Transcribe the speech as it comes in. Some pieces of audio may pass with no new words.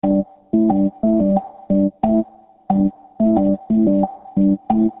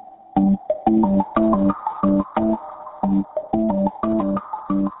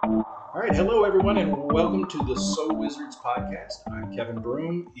to the So Wizards podcast. I'm Kevin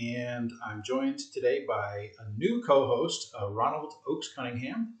Broom, and I'm joined today by a new co-host, Ronald Oakes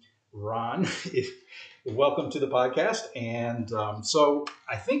Cunningham. Ron, welcome to the podcast. And so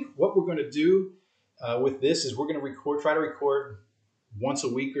I think what we're going to do with this is we're going to try to record once a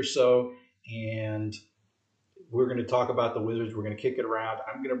week or so, and we're going to talk about the Wizards. We're going to kick it around.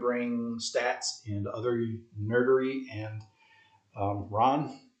 I'm going to bring stats and other nerdery, and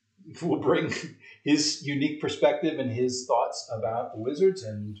Ron will bring his unique perspective and his thoughts about the Wizards,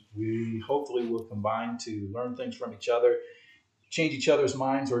 and we hopefully will combine to learn things from each other, change each other's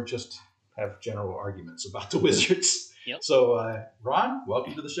minds, or just have general arguments about the Wizards. Yep. So, Ron,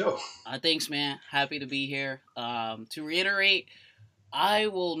 welcome to the show. Thanks, man. Happy to be here. To reiterate, I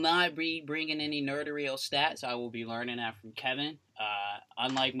will not be bringing any nerdery or stats. I will be learning that from Kevin.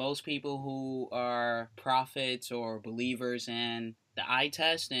 Unlike most people who are prophets or believers in the eye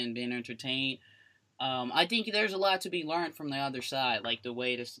test and being entertained, I think there's a lot to be learned from the other side, like the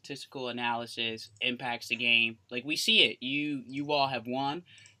way the statistical analysis impacts the game. Like, we see it. You all have won.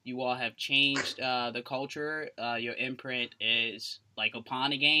 You all have changed the culture. Your imprint is like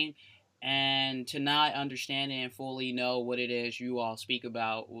upon the game. And to not understand and fully know what it is you all speak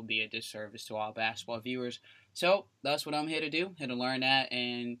about will be a disservice to all basketball viewers. So that's what I'm here to do, here to learn that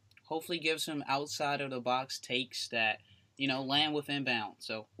and hopefully give some outside of the box takes that, land within bounds.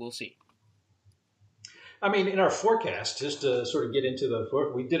 So we'll see. I mean, in our forecast, just to sort of get into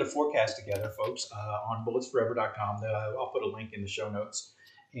we did a forecast together, folks, on bulletsforever.com. I'll put a link in the show notes.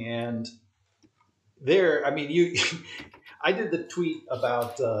 And there, I mean, I did the tweet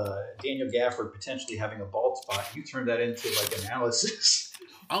about Daniel Gafford potentially having a bald spot. You turned that into analysis.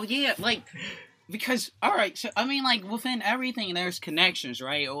 Oh yeah, because all right, so I mean, within everything there's connections,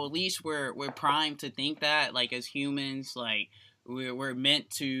 right? Or at least we're primed to think that, as humans, we're meant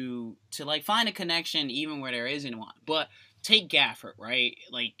to find a connection even where there isn't one. But take Gafford, right?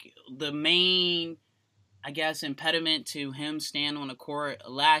 The main, I guess, impediment to him staying on the court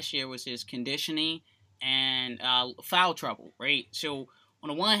last year was his conditioning and foul trouble, right? So on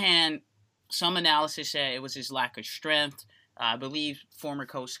the one hand, some analysis said it was his lack of strength. I believe former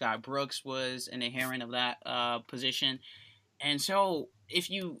coach Scott Brooks was an adherent of that position. And so if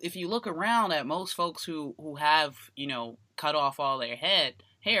you look around at most folks who have, cut off all their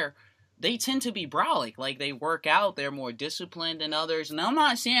hair, they tend to be brolic. They work out, they're more disciplined than others. And I'm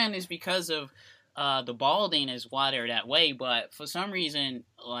not saying it's because of the balding is why they're that way, but for some reason,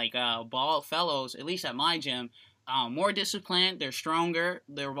 bald fellows, at least at my gym, more disciplined, they're stronger.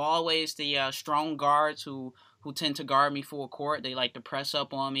 They're always the strong guards who tend to guard me full court. They like to press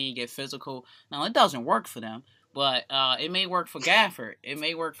up on me, get physical. Now, it doesn't work for them, but it may work for Gafford.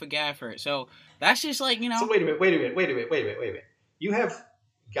 So that's just So wait a minute. You have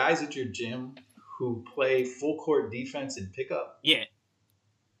guys at your gym who play full court defense and pickup? Yeah.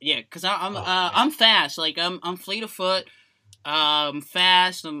 Yeah, because I'm fast. I'm fleet of foot. I'm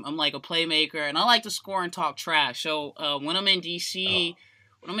fast. I'm like a playmaker, and I like to score and talk trash. So when I'm in DC,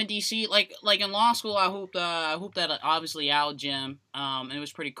 like in law school, I hooped at obviously our gym, and it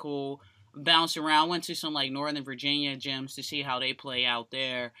was pretty cool. Bounced around, went to some Northern Virginia gyms to see how they play out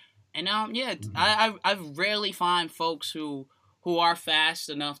there, and I rarely find folks who are fast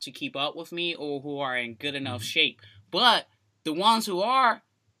enough to keep up with me or who are in good enough shape. But the ones who are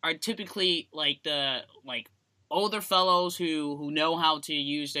typically the older fellows who know how to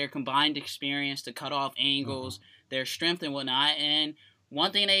use their combined experience to cut off angles, their strength and whatnot. And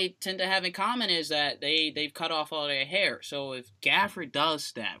one thing they tend to have in common is that they've cut off all their hair. So if Gafford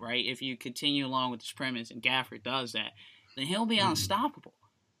does that, right, if you continue along with this premise and Gafford does that, then he'll be unstoppable.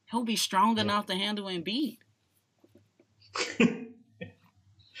 He'll be strong enough to handle Embiid.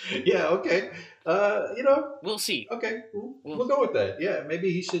 Yeah, okay. We'll see. Okay, we'll go with that. Yeah,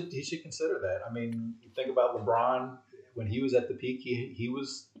 maybe he should consider that. I mean, you think about LeBron when he was at the peak. He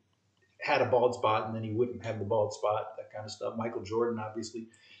had a bald spot, and then he wouldn't have the bald spot. That kind of stuff. Michael Jordan obviously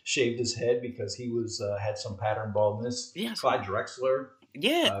shaved his head because he had some pattern baldness. Yes. Clyde Drexler.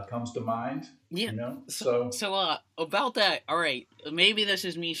 Comes to mind. Yeah. So about that, all right, maybe this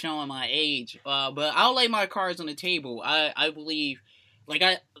is me showing my age, but I'll lay my cards on the table. I believe. What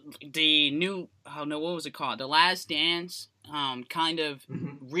was it called? The Last Dance kind of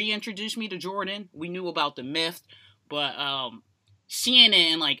reintroduced me to Jordan. We knew about the myth, but seeing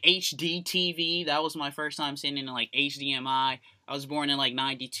it in HD TV, that was my first time seeing it in HDMI. I was born in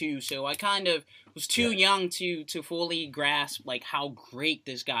 92, so I kind of was too young to fully grasp how great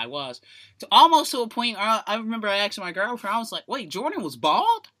this guy was. To almost to a point, I remember I asked my girlfriend, I was like, wait, Jordan was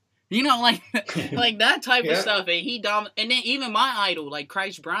bald? Like that type of stuff. And and then even my idol,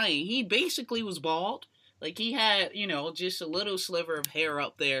 Christ Bryant, he basically was bald, Like he had, just a little sliver of hair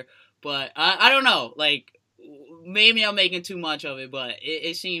up there, but I don't know. Like maybe I'm making too much of it, but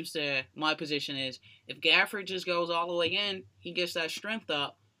it seems to my position is if Gafford just goes all the way in, he gets that strength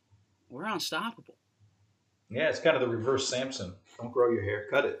up, we're unstoppable. Yeah, it's kind of the reverse Samson. Don't grow your hair,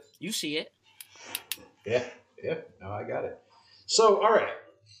 cut it. You see it. Yeah, no, I got it. So, all right.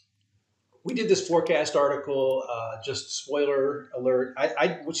 We did this forecast article, just spoiler alert.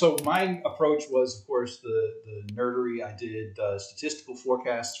 So my approach was, of course, the nerdery. I did statistical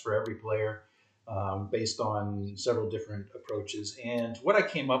forecasts for every player based on several different approaches. And what I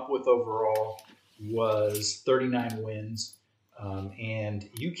came up with overall was 39 wins. And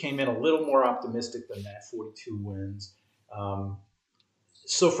you came in a little more optimistic than that, 42 wins.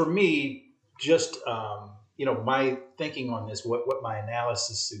 So for me, just my thinking on this, what my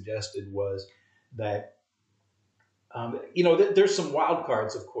analysis suggested was that there's some wild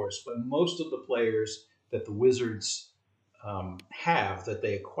cards, of course, but most of the players that the Wizards have that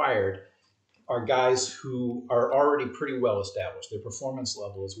they acquired are guys who are already pretty well established. Their performance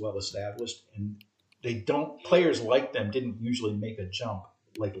level is well established, and players like them didn't usually make a jump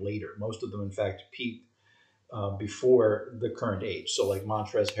like later. Most of them, in fact, peaked before the current age. So like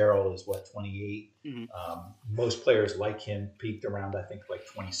Montrezl Harrell is 28. Mm-hmm. Most players like him peaked around, I think, like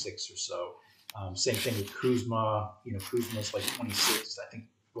 26 or so. Same thing with Kuzma. Kuzma's like 26, I think,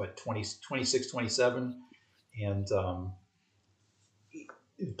 26, 27. And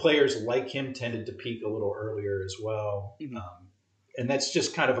players like him tended to peak a little earlier as well. Mm-hmm. And that's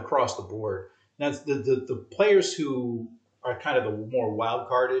just kind of across the board. Now, the players who are kind of the more wild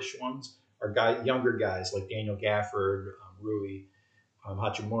card-ish ones are younger guys like Daniel Gafford, Rui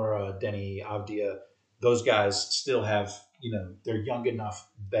Hachimura, Denny Avdia. Those guys still have, they're young enough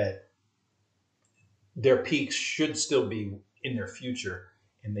that their peaks should still be in their future,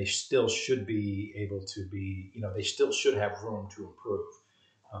 and they still should be able to be, they still should have room to improve.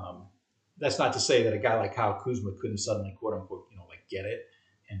 That's not to say that a guy like Kyle Kuzma couldn't suddenly, quote unquote, get it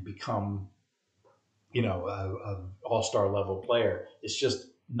and become, a all-star level player. It's just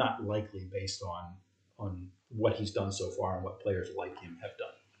not likely based on what he's done so far and what players like him have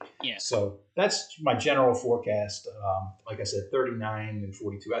done. Yeah. So that's my general forecast. Like I said, 39 and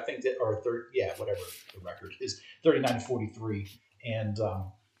 42. I think that, or whatever the record is, 39 and 43, and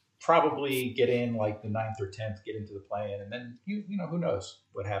probably get in like the 9th or 10th, get into the play-in, and then who knows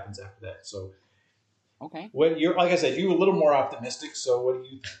what happens after that. So, okay. Like I said, you're a little more optimistic. So what do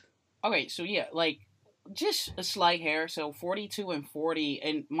you think? Okay, so yeah, like just a slight hair. So 42 and 40,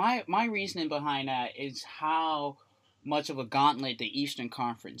 and my reasoning behind that is how much of a gauntlet the Eastern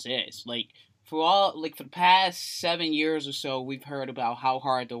Conference is. Like for the past 7 years or so, we've heard about how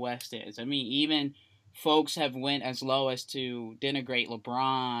hard the West is. I mean, even folks have went as low as to denigrate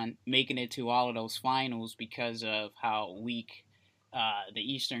LeBron making it to all of those finals because of how weak the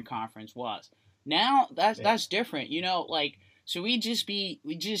Eastern Conference was. Now that's different. So we just beat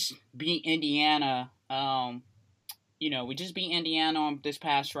Indiana. We just beat Indiana on this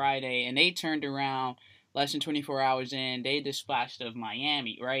past Friday, and they turned around less than 24 hours in. They dispatched of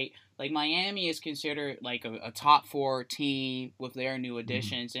Miami, right? Like Miami is considered like a top 4 team with their new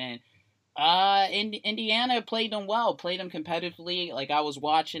additions, and Indiana played them well, played them competitively. Like I was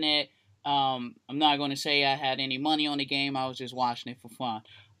watching it. I'm not going to say I had any money on the game. I was just watching it for fun.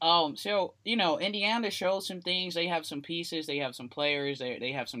 So Indiana showed some things. They have some pieces. They have some players.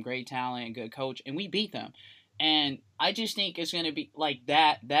 They have some great talent and good coach, and we beat them. And I just think it's going to be like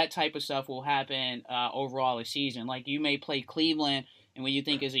that. That type of stuff will happen overall this season. Like you may play Cleveland, and when you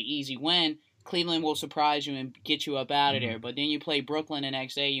think is an easy win, Cleveland will surprise you and get you up out of there. But then you play Brooklyn the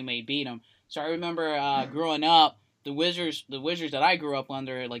next day, you may beat them. So I remember growing up, the Wizards that I grew up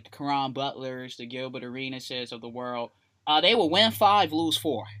under, like the Caron Butlers, the Gilbert Arenases of the world. They will win 5, lose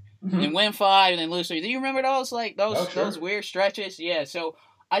 4, and win 5, and then lose 3. Do you remember those those weird stretches? Yeah. So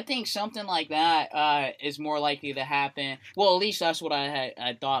I think something like that is more likely to happen. Well, at least that's what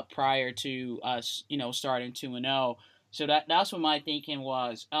I thought prior to us, starting 2-0. So that's what my thinking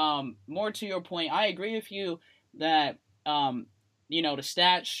was. More to your point, I agree with you that the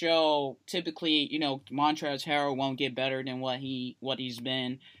stats show typically Montrezl Harrell won't get better than what he's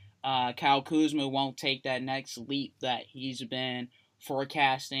been. Kyle Kuzma won't take that next leap that he's been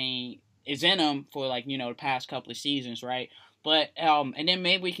forecasting is in him for the past couple of seasons, right? But and then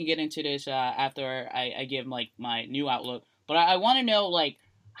maybe we can get into this after I give my new outlook. But I want to know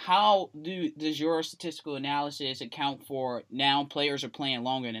how does your statistical analysis account for now players are playing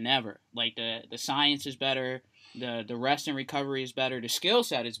longer than ever? Like the science is better, the rest and recovery is better, the skill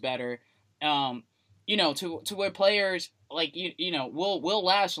set is better. To where players like we'll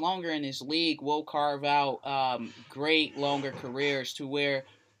last longer in this league. We'll carve out great longer careers to where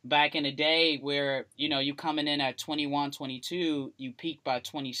back in the day where you coming in at 21, 22, you peak by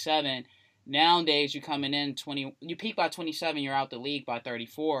 27. Nowadays you coming in 20, you peak by 27, you're out the league by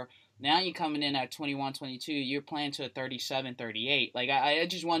 34. Now you coming in at 21, 22, you're playing to a 37, 38. Like I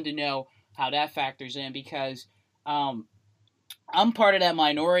just wanted to know how that factors in because I'm part of that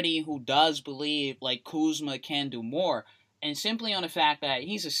minority who does believe like Kuzma can do more, and simply on the fact that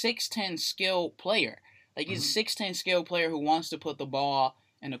he's a 6'10" skill player. Like he's a 6'10" skill player who wants to put the ball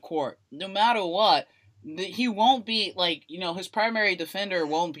in the court. No matter what, he won't be like his primary defender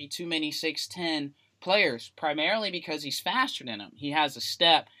won't be too many 6'10" players. Primarily because he's faster than him. He has a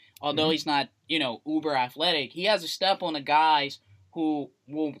step, although he's not uber athletic. He has a step on the guys who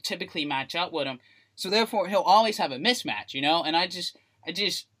will typically match up with him. So therefore, he'll always have a mismatch, And I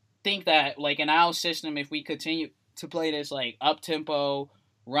just think that like in our system, if we continue to play this like up tempo,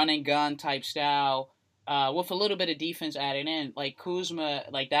 run and gun type style, with a little bit of defense added in, like Kuzma,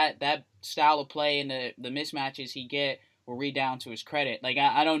 like that style of play and the mismatches he get will read down to his credit. Like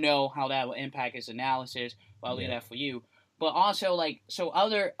I don't know how that will impact his analysis, but I'll leave that for you. But also like so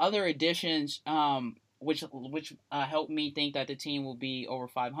other additions, which helped me think that the team will be over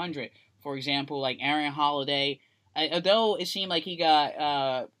 500. For example, like Aaron Holiday, although it seemed like he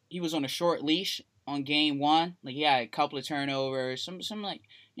was on a short leash on game one, like he had a couple of turnovers, some like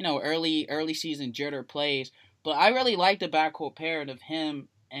early season jitter plays, but I really like the backcourt pair of him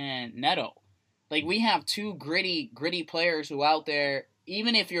and Neto. Like we have two gritty players who out there,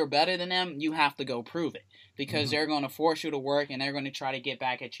 even if you're better than them, you have to go prove it because they're going to force you to work and they're going to try to get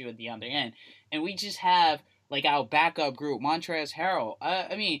back at you at the other end. And we just have like our backup group, Montrezl Harrell.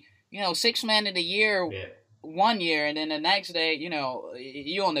 I mean. 6 man of the year, 1 year, and then the next day,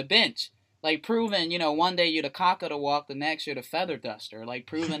 you on the bench. Like proving, one day you're the cock of the walk, the next you're the feather duster. Like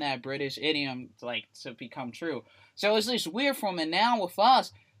proving that British idiom like to become true. So it's just weird from it now with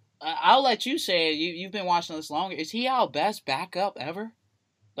us. I'll let you say it. You've been watching this longer. Is he our best backup ever?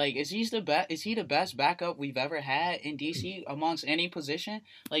 Like is he the best? Is he the best backup we've ever had in DC amongst any position?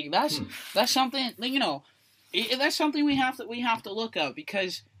 Like that's something. Like, that's something we have to look up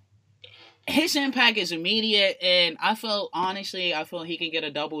because. His impact is immediate, and I feel he can get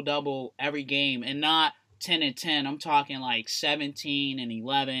a double-double every game, and not 10 and 10. I'm talking like 17 and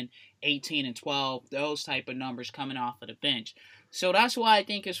 11, 18 and 12, those type of numbers coming off of the bench. So that's why I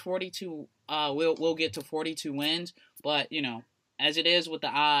think it's 42. We'll get to 42 wins, but as it is with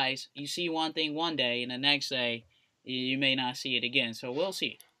the eyes, you see one thing one day, and the next day you may not see it again. So we'll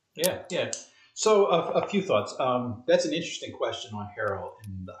see. Yeah. So a few thoughts. That's an interesting question on Harrell,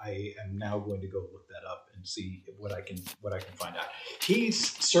 and I am now going to go look that up and see what I can find out.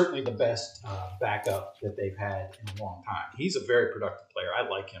 He's certainly the best backup that they've had in a long time. He's a very productive player. I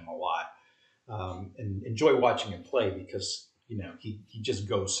like him a lot and enjoy watching him play because he just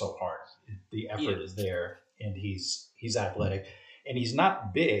goes so hard. The effort is there, and he's athletic, and he's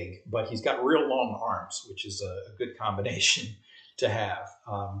not big, but he's got real long arms, which is a good combination to have.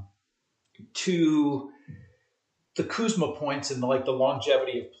 To the Kuzma points and the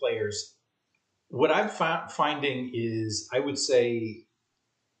longevity of players, what I'm finding is I would say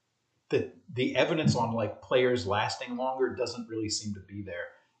that the evidence on like players lasting longer doesn't really seem to be there.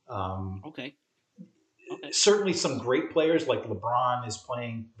 Okay. Certainly some great players like LeBron is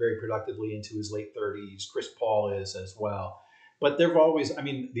playing very productively into his late 30s. Chris Paul is as well. But they've always,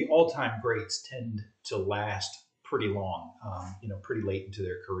 the all-time greats tend to last pretty long, pretty late into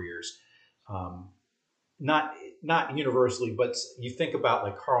their careers. Not universally, but you think about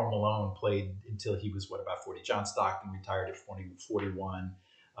like Karl Malone played until he was about 40. John Stockton retired at 41.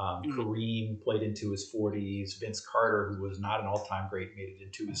 Kareem played into his 40s. Vince Carter, who was not an all-time great, made it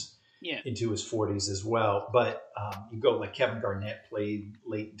into his 40s as well. But you go like Kevin Garnett played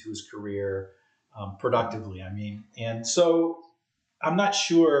late into his career productively. And so I'm not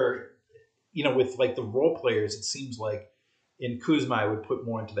sure. With like the role players, it seems like. In Kuzma, I would put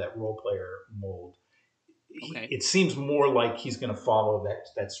more into that role player mold. Okay. It seems more like he's going to follow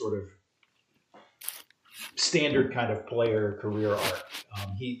that sort of standard kind of player career arc.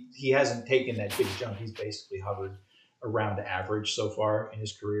 He hasn't taken that big jump. He's basically hovered around average so far in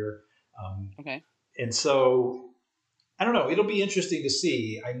his career. Okay. And so, I don't know. It'll be interesting to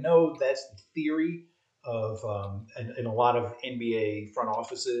see. I know that's the theory of in a lot of NBA front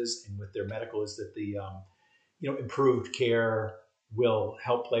offices and with their medical is that the improved care will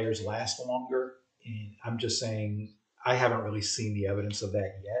help players last longer. And I'm just saying, I haven't really seen the evidence of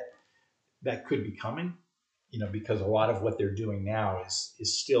that yet. That could be coming, because a lot of what they're doing now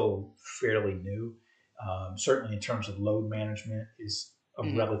is still fairly new. Certainly in terms of load management is a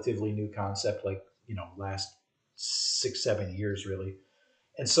Hmm. relatively new concept, like, last 6, 7 years really.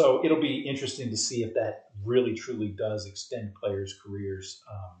 And so it'll be interesting to see if that really truly does extend players' careers.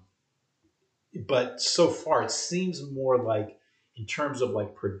 But so far, it seems more like, in terms of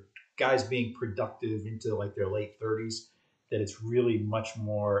like guys being productive into like their late 30s, that it's really much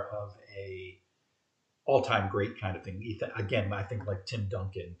more of a all-time great kind of thing. Again, I think like Tim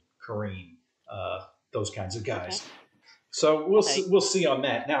Duncan, Kareem, uh, those kinds of Okay. guys. So Okay. we'll see on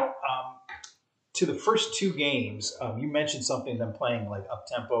that. Now, to the first two games, you mentioned something, them playing like up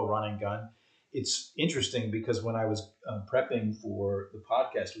tempo, run and gun. It's interesting because when I was prepping for the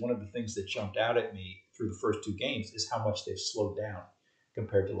podcast, one of the things that jumped out at me through the first two games is how much they've slowed down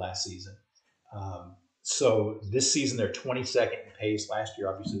compared to last season. So this season they're 22nd in pace. Last year,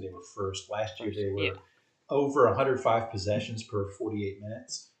 obviously, they were first. Last year they Yeah. were over 105 possessions per 48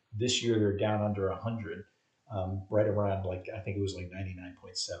 minutes. This year they're down under 100, right around, like, I think it was like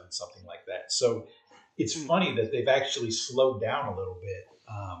 99.7, something like that. So it's Mm. funny that they've actually slowed down a little bit.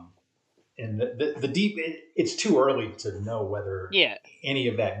 And the deep, it's too early to know whether Yeah. any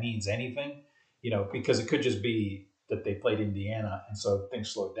of that means anything, because it could just be that they played Indiana and so things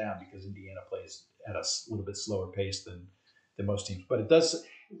slowed down because Indiana plays at a little bit slower pace than most teams. But it does.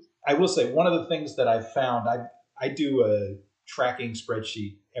 I will say one of the things that I've found, I do a tracking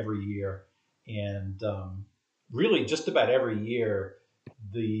spreadsheet every year, and really just about every year,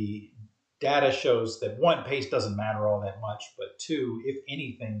 the data shows that one, pace doesn't matter all that much, but two, if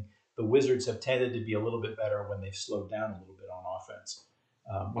anything, the Wizards have tended to be a little bit better when they've slowed down a little bit on offense,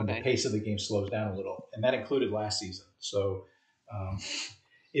 when the Okay. pace of the game slows down a little, and that included last season. So um,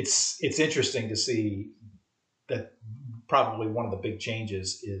 it's interesting to see that probably one of the big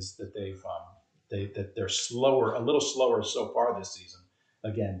changes is that they're slower, a little slower so far this season.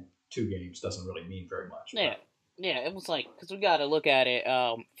 Again, two games doesn't really mean very much, Yeah. but Yeah. It was like, because we got to look at it.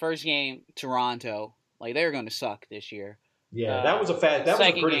 First game, Toronto. Like, they're going to suck this year. yeah, that was a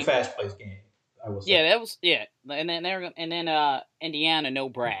Second pretty game. fast paced game, I will say. Yeah, that was, yeah. And then Indiana, no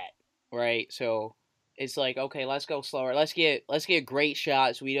Brad, right? So it's like, okay, let's go slower. Let's get great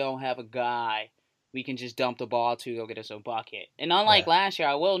shots. We don't have a guy we can just dump the ball to go get us a bucket. And unlike Yeah, last year,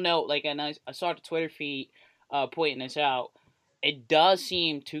 I will note, like, and I saw the Twitter feed pointing this out. It does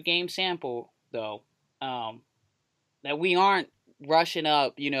seem, 2 game sample though, um, that we aren't rushing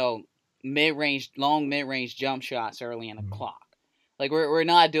up, long mid range jump shots early in the mm-hmm. clock. Like, we're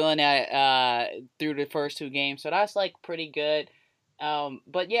not doing that through the first 2 games, so that's like pretty good.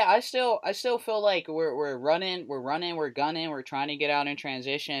 But yeah, I still feel like we're running, we're gunning, we're trying to get out in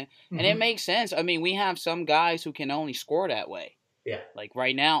transition, and it Mm-hmm. makes sense. I mean, we have some guys who can only score that way. Yeah, Like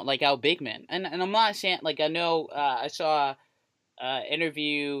right now, like Al Bigman, and I'm not saying, like, I know, I saw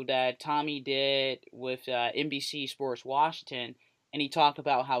interview that Tommy did with NBC Sports Washington, and he talked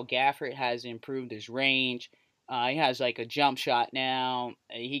about how Gafford has improved his range. He has like a jump shot now.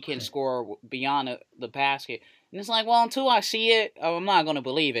 He can score beyond the basket. And it's like, well, until I see it, I'm not going to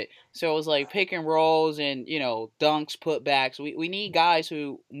believe it. So it was like pick and rolls and, dunks, putbacks. We need guys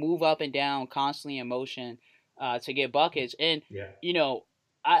who move up and down constantly in motion to get buckets. And, yeah, you know,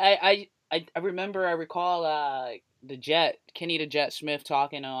 I remember, I recall Kenny the Jet Smith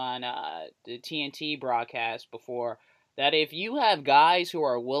talking on the TNT broadcast before, that if you have guys who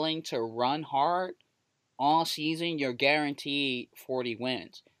are willing to run hard all season, you're guaranteed 40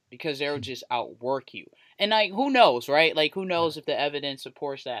 wins because they'll just outwork you. And like, who knows, right? Like, who yeah. knows if the evidence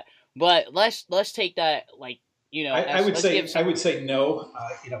supports that? But let's take that, like, I would let's give say some. no,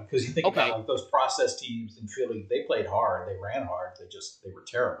 because you think about Okay. like those process teams in Philly, they played hard, they ran hard, they were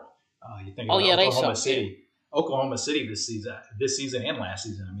terrible. You think Oh about yeah, they Oklahoma suck. Yeah. City, Oklahoma City this season and last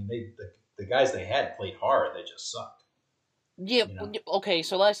season. I mean, the guys they had played hard, they just sucked. Yeah. You know? Okay.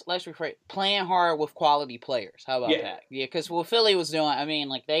 So let's rephrase. Playing hard with quality players. How about Yeah, that? Yeah. Because what Philly was doing, I mean,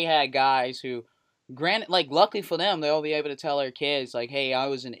 like, they had guys who, granted, like, luckily for them, they'll be able to tell their kids, like, hey, I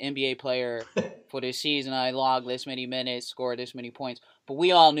was an NBA player for this season. I logged this many minutes, scored this many points. But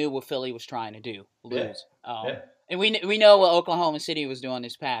we all knew what Philly was trying to do, yeah, lose. yeah, And we know what Oklahoma City was doing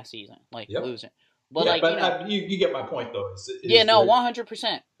this past season, like, yep, losing. But yeah. like, But you get my point though. yeah, Is no, there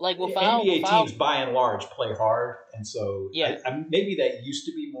 100%. Like, NBA without, teams by and large play hard, and so yeah. maybe that used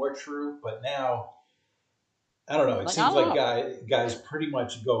to be more true, but now I don't know. It Like, I seems don't like know. guys pretty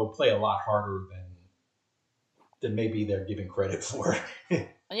much go play a lot harder than maybe they're giving credit for.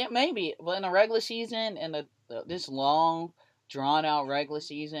 Yeah, maybe. But in a regular season and this long, drawn out regular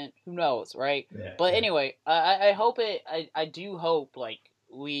season, who knows, right? Yeah, But yeah, anyway, I hope it. I do hope, like,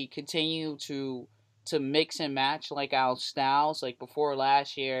 we continue to mix and match, like, our styles. Like, before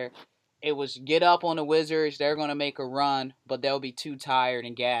last year, it was get up on the Wizards. They're going to make a run, but they'll be too tired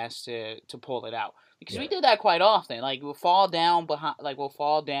and gassed to pull it out. Because we did that quite often. Like we'll fall down behind, like we'll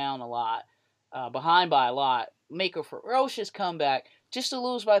fall down a lot, behind by a lot, make a ferocious comeback just to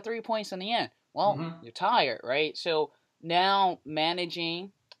lose by 3 points in the end. Well, you're tired, right? So now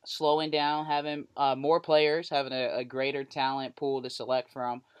managing, slowing down, having more players, having a greater talent pool to select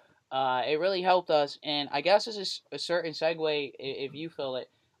from, it really helped us. And I guess this is a certain segue if you feel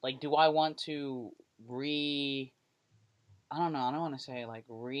it. Like, do I want to I don't know. I don't want to say like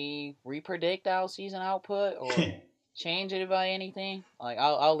re-predict our season output or change it by anything. Like,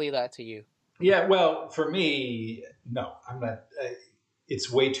 I'll leave that to you. Yeah, well, for me, no, I'm not.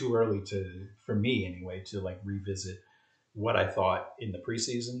 It's way too early for me anyway, to like revisit what I thought in the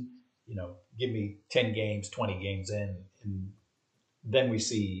preseason. Give me 10 games, 20 games in, and then we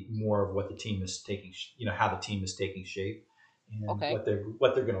see more of what the team is taking. How the team is taking shape and what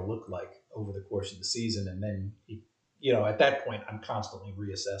they're going to look like over the course of the season, and then at that point, I'm constantly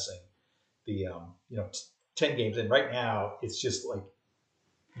reassessing the 10 games in. Right now, it's just like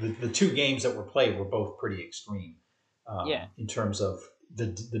the two games that were played were both pretty extreme in terms of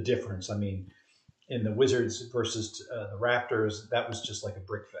the difference. I mean, in the Wizards versus the Raptors, that was just like a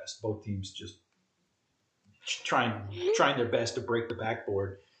brick fest. Both teams just trying their best to break the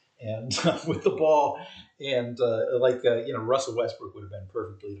backboard and with the ball, and Russell Westbrook would have been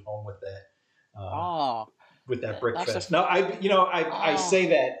perfectly at home with that. With that brick fest. No, I say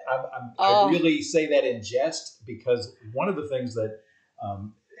that I really say that in jest, because one of the things that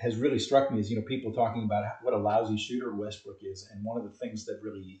has really struck me is people talking about what a lousy shooter Westbrook is, and one of the things that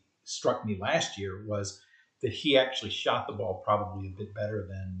really struck me last year was that he actually shot the ball probably a bit better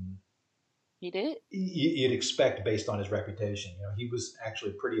than he did. You'd expect based on his reputation. He was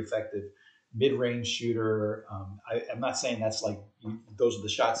actually a pretty effective mid-range shooter. I'm not saying that's like those are the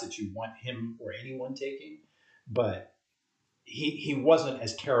shots that you want him or anyone taking, but he wasn't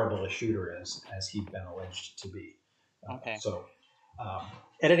as terrible a shooter as he'd been alleged to be. So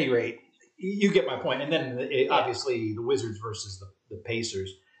at any rate, you get my point. And then obviously the Wizards versus the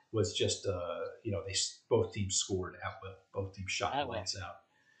Pacers was just they both teams scored at will. Both teams shot the lights out.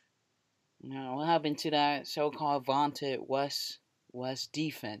 Now, what happened to that so-called vaunted West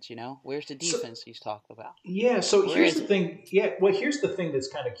defense? Where's the defense he's talked about? Yeah. So here's the thing. Yeah. Well, here's the thing that's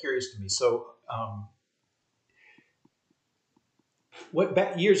kind of curious to me. So,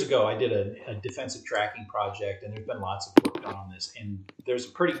 back years ago, I did a defensive tracking project, and there's been lots of work done on this. And there's a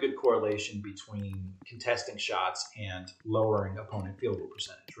pretty good correlation between contesting shots and lowering opponent field goal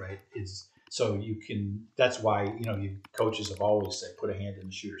percentage, right? That's why coaches have always said put a hand in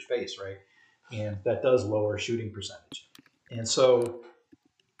the shooter's face, right? And that does lower shooting percentage. And so,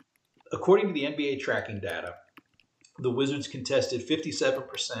 according to the NBA tracking data, the Wizards contested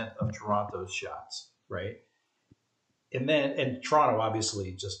 57% of Toronto's shots, right? And Toronto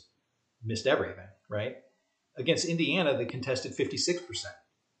obviously just missed everything, right? Against Indiana, they contested 56%.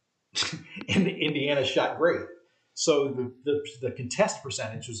 And Indiana shot great. So the contest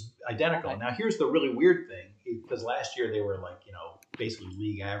percentage was identical. Now, here's the really weird thing, because last year they were basically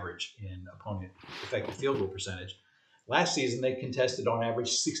league average in opponent effective field goal percentage. Last season, they contested on average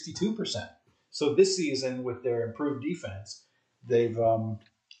 62%. So this season, with their improved defense, they've,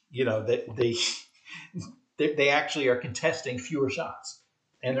 they actually are contesting fewer shots,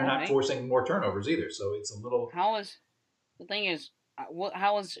 and they're not forcing more turnovers either. So it's a little. How is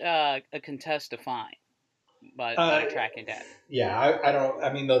a contest defined by tracking data? Yeah, I don't.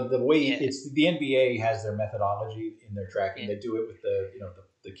 I mean, the way it's the NBA has their methodology in their tracking. They do it with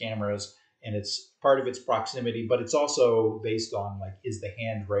the cameras, and it's part of its proximity, but it's also based on is the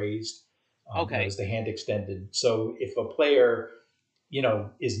hand raised? Is the hand extended? So if a player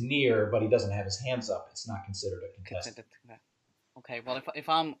is near, but he doesn't have his hands up, it's not considered a contest. Okay, well, if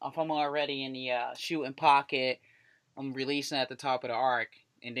I'm already in the shooting pocket, I'm releasing at the top of the arc,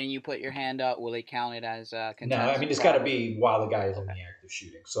 and then you put your hand up, will it count it as a contest? No, I mean, it's got to be while the guy is in the act of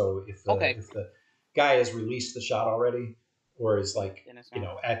shooting. So if the guy has released the shot already, or is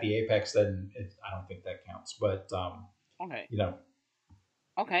at the apex, then I don't think that counts. But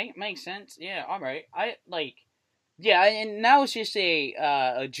Okay, makes sense. Yeah, all right. And now it's just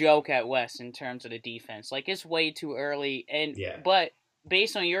a joke at West in terms of the defense. It's way too early, but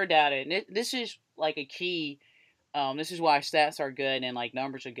based on your data, this is a key. This is why stats are good and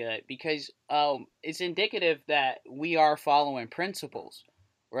numbers are good, because it's indicative that we are following principles,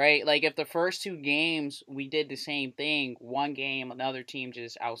 right? If the first two games we did the same thing, one game another team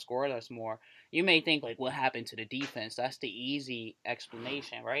just outscored us more, you may think like what happened to the defense. That's the easy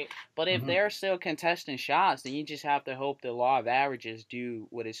explanation, right? But if Hmm. they're still contesting shots, then you just have to hope the law of averages do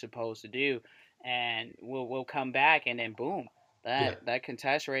what it's supposed to do, and we'll come back, and then boom, Yeah. that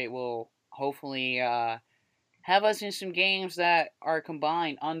contest rate will hopefully have us in some games that are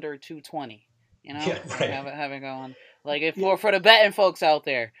combined under 220. You know, Yeah. like Right. have it going. Like if Yeah. for the betting folks out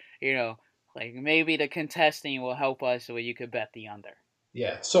there, you know, like maybe the contesting will help us where you could bet the under.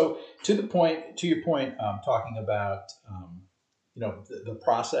 Yeah. So to your point, talking about the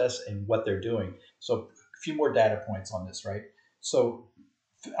process and what they're doing. So a few more data points on this, right? So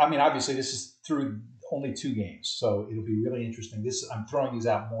I mean, obviously, this is through only 2 games, so it'll be really interesting. This I'm throwing these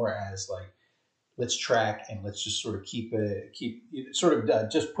out more as like let's track and let's just sort of keep sort of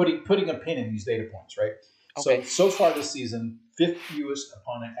just putting a pin in these data points, right? Okay. So far this season, fifth fewest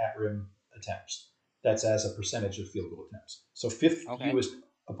opponent at rim attempts. That's as a percentage of field goal attempts. So fifth Okay. fewest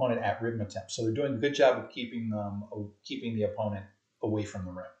opponent at rim attempts. So they're doing a good job of keeping the opponent away from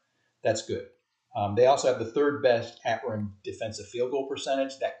the rim. That's good. They also have the third best at rim defensive field goal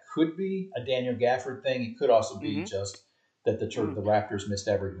percentage. That could be a Daniel Gafford thing. It could also be Mhm. just that the Mm. Raptors missed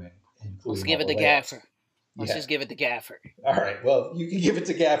everything, Let's including give all it the to layups. Gaffer. Let's Yeah. just give it to Gaffer. All right. Well, you can give it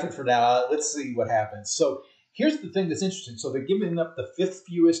to Gafford for now. Let's see what happens. So here's the thing that's interesting. So they're giving up the fifth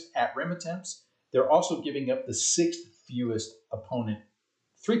fewest at rim attempts. They're also giving up the sixth fewest opponent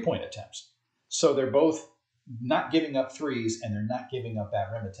 3-point attempts. So they're both not giving up threes and they're not giving up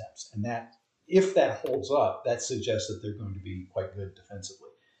at rim attempts. And that, if that holds up, that suggests that they're going to be quite good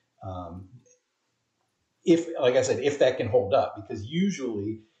defensively. Um, if, like I said, if that can hold up, because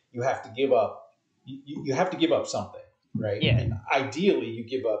usually you have to give up, you have to give up something, right? Yeah. And ideally, you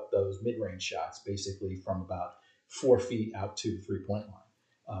give up those mid-range shots, basically from about 4 feet out to the 3-point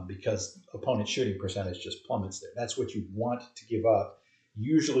line, because opponent shooting percentage just plummets there. That's what you want to give up.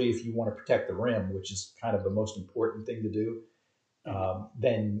 Usually, if you want to protect the rim, which is kind of the most important thing to do,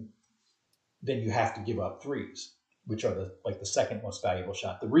 then you have to give up threes, which are the second most valuable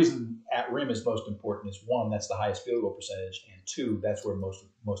shot. The reason at rim is most important is, one, that's the highest field goal percentage, and two, that's where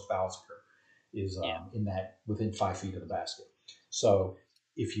most fouls occur, is Yeah. in that within 5 feet of the basket. So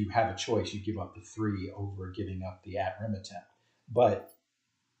if you have a choice, you give up the three over giving up the at rim attempt. But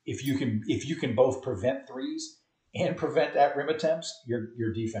if you can both prevent threes and prevent at rim attempts,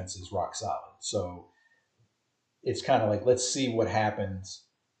 your defense is rock solid. So it's kind of like, let's see what happens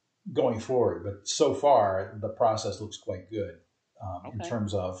going forward. But so far, the process looks quite good in Okay.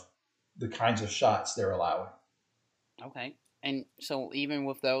 terms of the kinds of shots they're allowing. Okay. And so even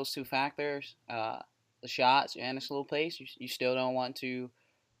with those two factors, the shots and the slow pace, you still don't want to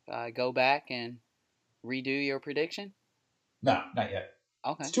go back and redo your prediction? No, not yet.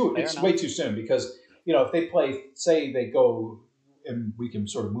 Okay. Fair It's enough. way too soon, because if they play, say they go, and we can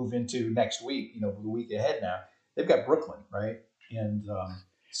sort of move into next week, the week ahead now, they've got Brooklyn, right? And We're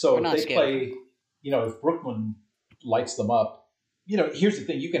so if not they scared of them. play, if Brooklyn lights them up, here's the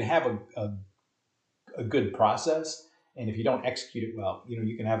thing: you can have a good process, and if you don't execute it well,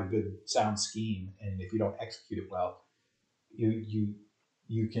 you can have a good sound scheme, and if you don't execute it well,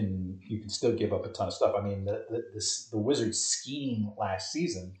 you can still give up a ton of stuff. I mean, the Wizards scheme last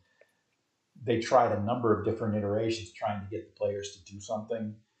season, they tried a number of different iterations trying to get the players to do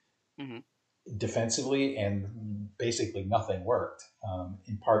something Mm-hmm. defensively, and basically nothing worked.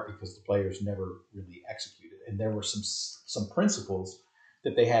 In part because the players never really executed, and there were some principles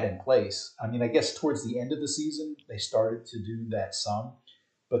that they had in place. I mean, I guess towards the end of the season they started to do that some,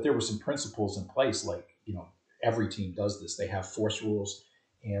 but there were some principles in place, like every team does this. They have force rules,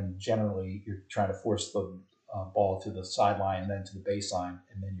 and generally you're trying to force the ball to the sideline, then to the baseline,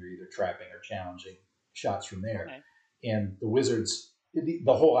 and then you're either trapping or challenging shots from there. Okay. And the Wizards,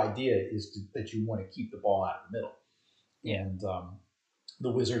 the whole idea is that you want to keep the ball out of the middle. Yeah. And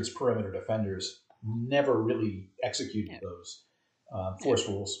the Wizards' perimeter defenders never really executed Yeah. those force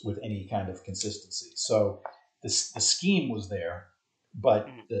rules with any kind of consistency. So the scheme was there, but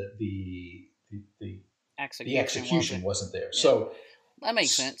Mm-hmm. the Execution execution wasn't there. Yeah. So That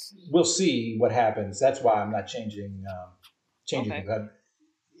makes sense. we'll see what happens. That's why I'm not changing Okay.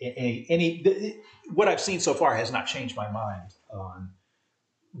 what I've seen so far has not changed my mind on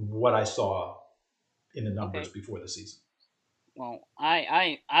what I saw in the numbers Okay. before the season. Well,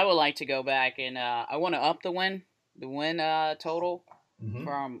 I would like to go back and I want to up the win total Mm-hmm.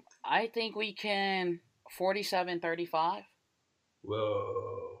 from, I think we can 47-35.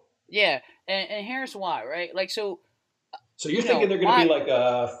 Whoa. Yeah, and here's why, right? Like, so you're thinking they're going to be like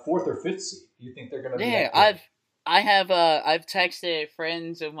a fourth or fifth seed? You think they're going to be yeah, that good? I've texted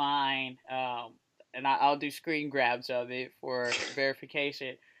friends of mine, and I'll do screen grabs of it for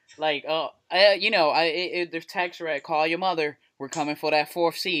verification. Like, there's text read, call your mother. We're coming for that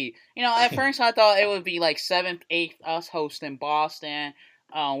fourth seed. At first I thought it would be like seventh, eighth, us hosting Boston.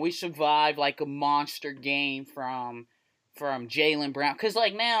 We survived like a monster game from Jaylen Brown. Because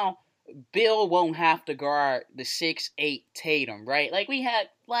like now, Bill won't have to guard the 6'8" Tatum, right? Like we had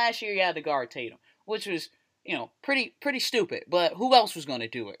last year, you had to guard Tatum, which was pretty stupid. But who else was going to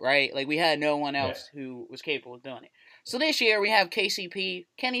do it, right? Like we had no one else who was capable of doing it. So this year we have KCP.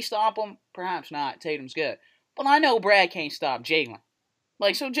 Can he stop him? Perhaps not. Tatum's good. But I know Brad can't stop Jaylen.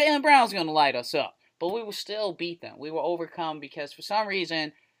 Like, so Jaylen Brown's going to light us up. But we will still beat them. We will overcome because for some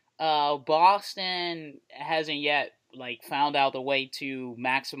reason, Boston hasn't yet, like, found out the way to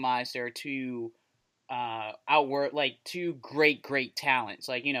maximize their two great talents.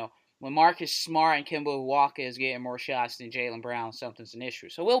 Like, when Marcus Smart and Kemba Walker is getting more shots than Jaylen Brown, something's an issue.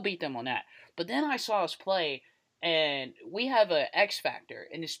 So we'll beat them on that. But then I saw us play, and we have an X factor,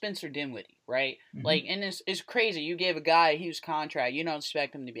 and it's Spencer Dinwiddie, right? Mm-hmm. Like, and it's crazy. You gave a guy a huge contract, you don't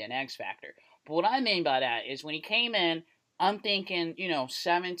expect him to be an X factor. But what I mean by that is when he came in, I'm thinking,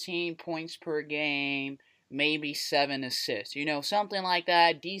 17 points per game, maybe 7 assists, something like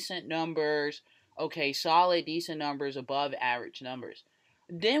that, decent numbers. Okay, solid, decent numbers, above average numbers.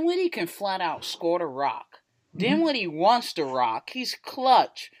 Dinwiddie can flat out score the rock. Mm-hmm. Dinwiddie wants to rock. He's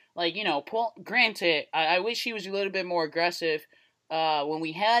clutch. Like, granted, I wish he was a little bit more aggressive when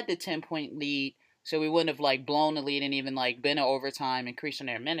we had the 10-point lead, so we wouldn't have, like, blown the lead and even, like, been in overtime, increasing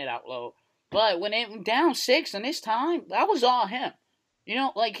their minute outload. But when it went down 6 in this time, that was all him.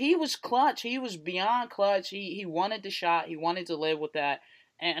 Like, he was clutch. He was beyond clutch. He wanted the shot. He wanted to live with that.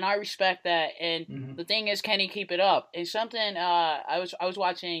 And I respect that. And the thing is, can he keep it up? And something I was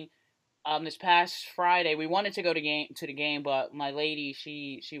watching this past Friday. We wanted to go to the game, but my lady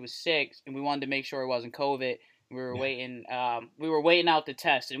she was sick, and we wanted to make sure it wasn't COVID. We were waiting. We were waiting out the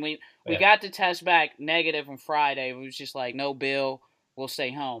test, and we got the test back negative on Friday. It was just like, no, Bill, we'll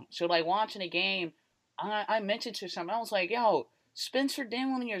stay home. So like watching the game, I mentioned to someone, I was like, yo, Spencer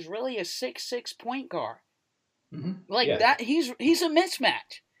Dinwiddie is really a 6'6" point guard. Mm-hmm. That he's a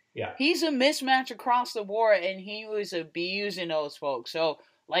mismatch. Yeah. He's a mismatch across the board, and he was abusing those folks. So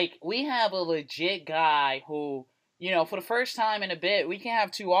like we have a legit guy who, for the first time in a bit, we can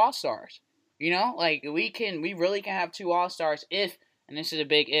have 2 All-Stars. Like we really can have 2 All-Stars if, and this is a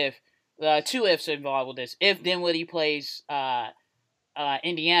big if, 2 ifs involved with this. If Dinwiddie plays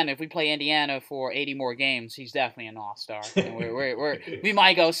Indiana, if we play Indiana for 80 more games, he's definitely an all-star. And we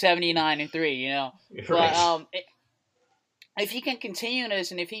might go 79-3, Right. But if he can continue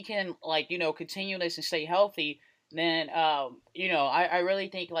this, and if he can continue this and stay healthy, then I really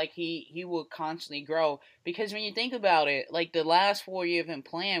think like he will constantly grow. Because when you think about it, like the last 4 years of him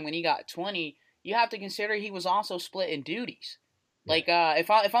playing, when he got 20, you have to consider he was also splitting duties. Like if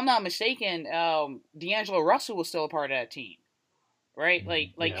I'm not mistaken, D'Angelo Russell was still a part of that team. Right,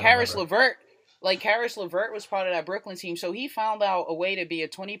 Karis LeVert, Karis LeVert was part of that Brooklyn team, so he found out a way to be a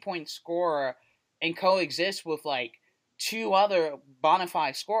 20-point scorer and coexist with like 2 other bona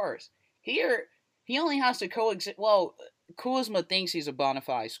fide scorers. Here, he only has to coexist. Well, Kuzma thinks he's a bona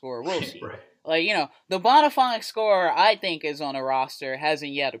fide scorer. We'll see. Right. Like the bona fide scorer I think is on a roster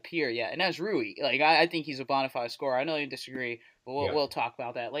hasn't yet appeared yet, and that's Rui. Like I think he's a bona fide scorer. I know you disagree, but we'll talk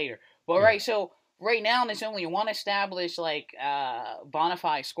about that later. But right, so. Right now, there's only one established, bona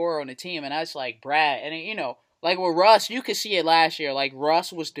fide scorer on the team, and that's, like, Brad. And, like with Russ, you could see it last year. Like,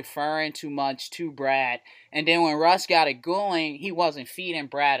 Russ was deferring too much to Brad. And then when Russ got it going, he wasn't feeding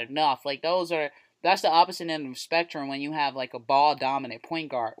Brad enough. Like, that's the opposite end of the spectrum when you have, like, a ball-dominant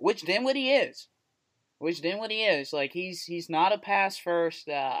point guard, which Dinwiddie is. Like, he's not a pass-first,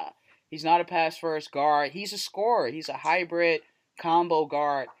 he's not a pass-first guard. He's a scorer. He's a hybrid combo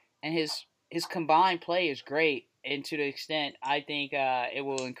guard, and his combined play is great, and to the extent I think it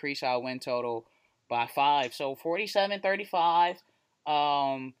will increase our win total by 5. So 47-35.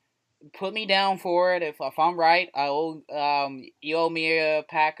 Put me down for it. If I'm right, you owe me a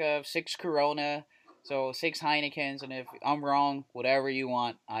pack of 6 Corona, so 6 Heinekens, and if I'm wrong, whatever you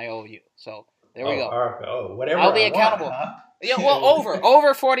want, I owe you. So there we go. Whatever. I'll be accountable. Huh? Yeah, well,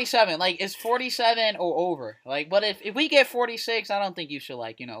 over 47. Like, it's 47 or over. Like, but if we get 46, I don't think you should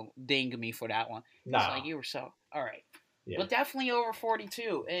ding me for that one. No. It's like you were so all right. Yeah. But definitely over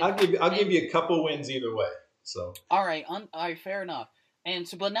 42. And, I'll give you a couple wins either way. So all right, fair enough. And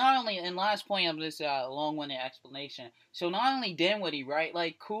so, but not only, and last point of this long-winded explanation. So not only Dinwiddie, right?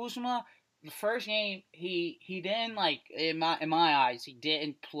 Like Kuzma, the first game he didn't in my eyes he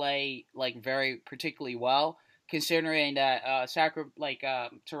didn't play very particularly well. Considering that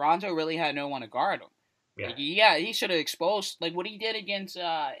Toronto really had no one to guard him. Yeah. Yeah, he should have exposed like what he did against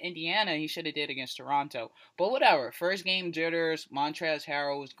Indiana. He should have did against Toronto. But whatever. First game jitters. Montrezl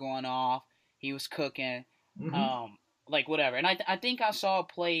Harrell was going off. He was cooking. Mm-hmm. Um, like whatever. And I think I saw a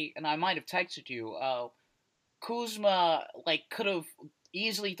play, and I might have texted you. Kuzma like could have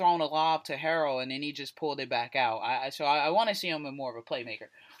easily thrown a lob to Harrell, and then he just pulled it back out. I want to see him as more of a playmaker.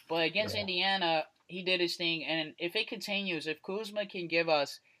 But against Yeah. Indiana, he did his thing, and if it continues, if Kuzma can give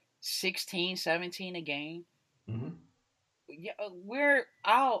us 16, 17 a game, Mm-hmm. yeah, we're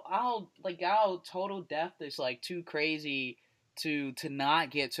our total depth is like too crazy to not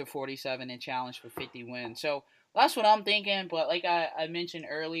get to 47 and challenge for 50 wins. So that's what I'm thinking. But like I mentioned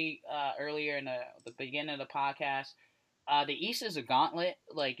earlier in the beginning of the podcast, the East is a gauntlet.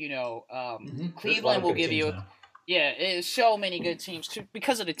 Like Mm-hmm. There's a lot Cleveland of will good give teams you now. yeah, it's so many good teams too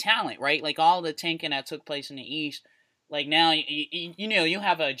because of the talent, right? Like all the tanking that took place in the East. Like now, you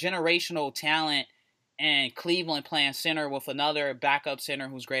have a generational talent, and Cleveland playing center with another backup center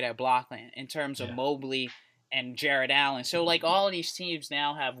who's great at blocking in terms of Yeah. Mobley and Jared Allen. So like all of these teams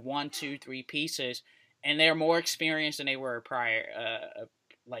now have one, two, three pieces, and they're more experienced than they were prior,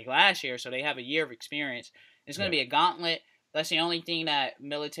 like last year. So they have a year of experience. It's going Yeah. to be a gauntlet. That's the only thing that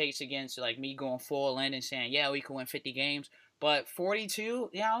militates against like me going full in and saying, yeah, we can win 50 games. But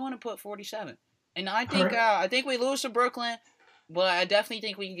 42, yeah, I want to put 47. And All right. I think we lose to Brooklyn, but I definitely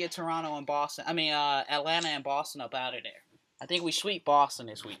think we can get Toronto and Boston. I mean, Atlanta and Boston up out of there. I think we sweep Boston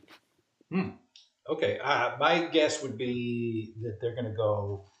this week. Hmm. Okay. My guess would be that they're going to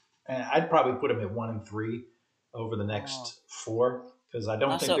go, and I'd probably put them at 1-3 over the Oh, next four because I don't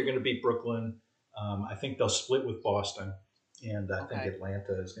that's think a they're going to beat Brooklyn. I think they'll split with Boston, and I think okay.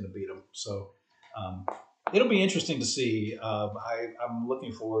 Atlanta is going to beat them. So um, it'll be interesting to see. I'm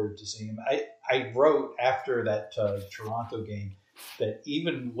looking forward to seeing them. I wrote after that Toronto game that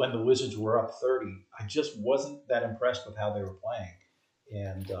even when the Wizards were up 30, I just wasn't that impressed with how they were playing.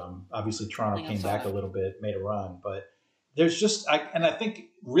 And obviously, I Toronto think I came saw back a that. little bit, made a run, but there's just, I think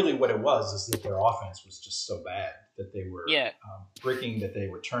really what it was is that their offense was just so bad that they were Yeah, bricking, that they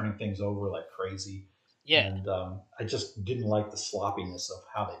were turning things over like crazy. yeah, And I just didn't like the sloppiness of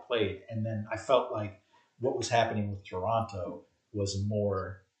how they played. And then I felt like what was happening with Toronto was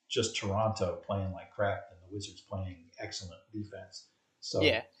more just Toronto playing like crap than the Wizards playing excellent defense.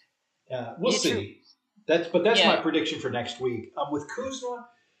 yeah, So we'll yeah. True. see. That's my Yeah, prediction for next week. With Kuzma,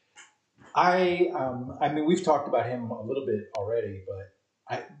 I mean we've talked about him a little bit already,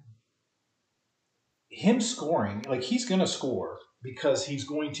 but I him scoring, like he's going to score because he's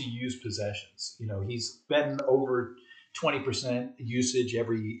going to use possessions. You know, he's been over 20% usage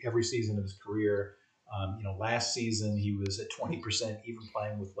every season of his career. Last season he was at 20%, even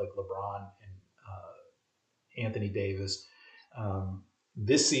playing with like LeBron and Anthony Davis.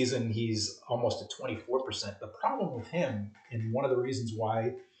 This season he's almost at 24%. The problem with him, and one of the reasons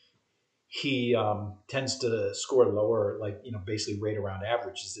why he tends to score lower, like basically right around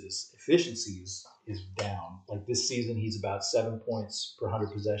average, is that his efficiency is down. Like this season, he's about 7 points per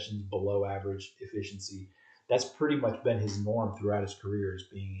 100 possessions below average efficiency. That's pretty much been his norm throughout his career,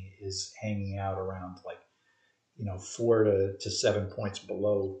 is hanging out around like 4 to 7 points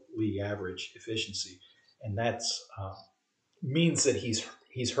below league average efficiency, and that's means that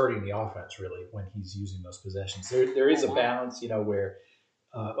he's hurting the offense really when he's using those possessions. There oh is a wow. balance, where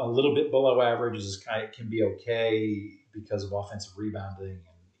a little bit below average can be okay because of offensive rebounding,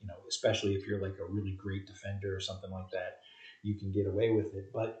 and especially if you're like a really great defender or something like that, you can get away with it.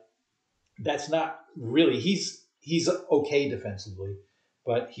 But that's not really he's okay defensively,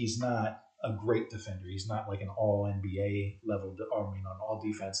 but he's not a great defender. He's not like an all NBA level, or I mean, an all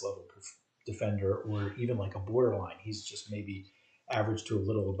defense level defender, or even like a borderline. He's just maybe average to a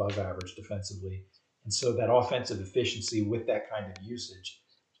little above average defensively. And so that offensive efficiency with that kind of usage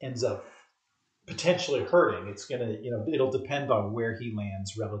ends up potentially hurting. It's gonna, it'll depend on where he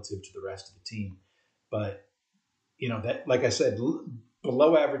lands relative to the rest of the team. But that, like I said,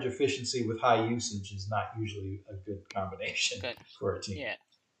 below average efficiency with high usage is not usually a good combination Good. for a team. Yeah.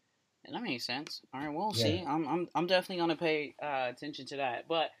 And that makes sense. All right, we'll Yeah. see. I'm definitely gonna pay attention to that.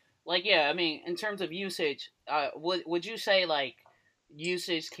 But like, yeah, I mean, in terms of usage, would you say like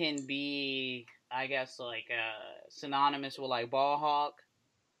usage can be, I guess, like synonymous with like ball hawk?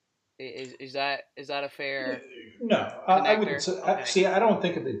 Is that a fair No, I wouldn't connector? say. Okay. See, I don't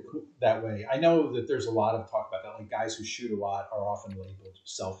think of it that way. I know that there's a lot of talk about that. Like guys who shoot a lot are often labeled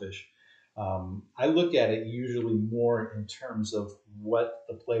selfish. I look at it usually more in terms of what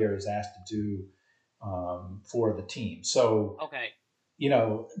the player is asked to do for the team. So, Okay.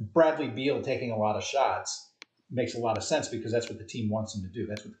 Bradley Beal taking a lot of shots makes a lot of sense because that's what the team wants him to do.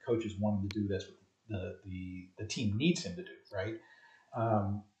 That's what the coaches want him to do. That's what the team needs him to do. Right.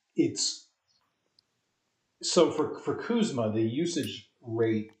 It's so for Kuzma, the usage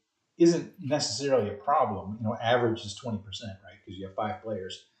rate isn't necessarily a problem. Average is 20%, right? Because you have 5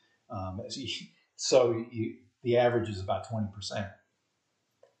 players. The average is about 20%.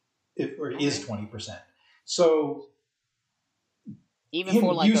 Or it is 20%. So even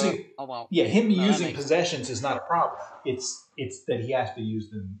for like using, him using possessions sense. is not a problem. It's that he has to use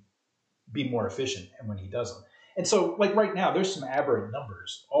them, be more efficient, and when he doesn't. And so, like right now, there's some aberrant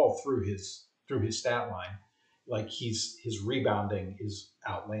numbers all through his stat line. Like his rebounding is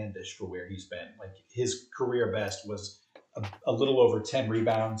outlandish for where he's been. Like his career best was a little over 10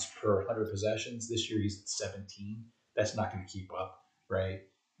 rebounds per 100 possessions. This year he's at 17. That's not going to keep up, right?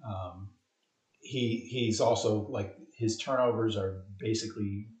 He's also like his turnovers are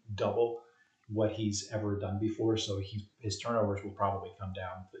basically double what he's ever done before. So his turnovers will probably come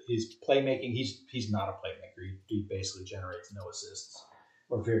down. His playmaking, he's not a playmaker. He basically generates no assists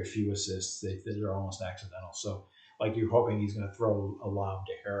or very few assists. That are almost accidental. So like you're hoping he's going to throw a lob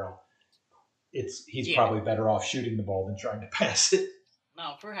to Harrell. He's probably better off shooting the ball than trying to pass it.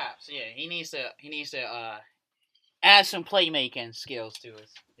 No, perhaps. Yeah, he needs to add some playmaking skills to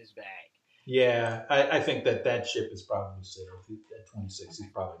his bag. Yeah, I think that ship is probably sailed. At 26,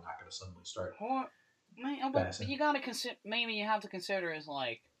 he's probably not going to suddenly start. But you gotta consider. Maybe you have to consider is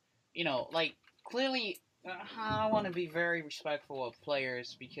like, like clearly. I want to be very respectful of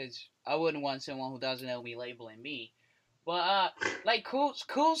players because I wouldn't want someone who doesn't know me labeling me. But like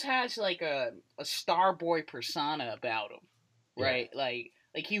Kuz has like a star boy persona about him, right? Yeah.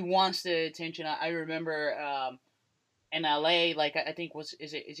 Like he wants the attention. I remember in LA, like I think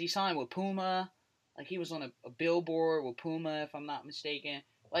is he signed with Puma? Like he was on a billboard with Puma, if I'm not mistaken.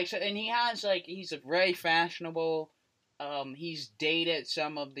 Like so, and he has like he's a very fashionable. He's dated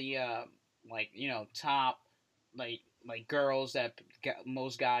some of the top like girls that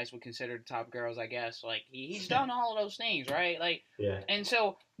most guys would consider the top girls, I guess. Like he's done all of those things, right? Like yeah. And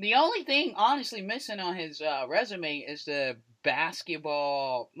so the only thing honestly missing on his resume is the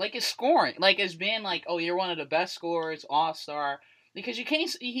basketball, like his scoring, like it's been like, oh, you're one of the best scorers, all-star, because you can't.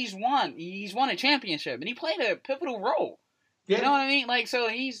 He's won a championship, and he played a pivotal role. Yeah. You know what I mean? Like so,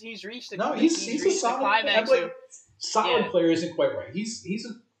 he's reached the he's a solid player. Solid player isn't quite right. He's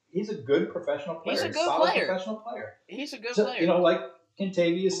a good professional player. He's a good professional player. He's a good player. Like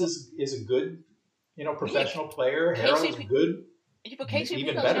Kentavious is a good professional player. Harold's good. But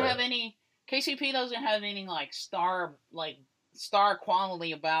KCP doesn't have any like star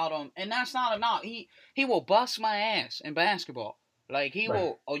quality about him, and that's not enough. He will bust my ass in basketball. Like he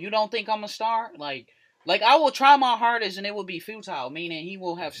will. Oh, you don't think I'm a star? Like I will try my hardest, and it will be futile. Meaning he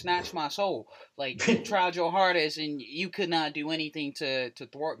will have snatched my soul. Like you tried your hardest, and you could not do anything to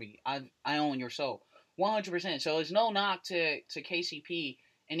thwart me. I own your soul, 100%. So it's no knock to KCP,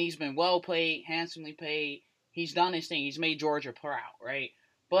 and he's been well paid, handsomely paid. He's done his thing. He's made Georgia proud, right?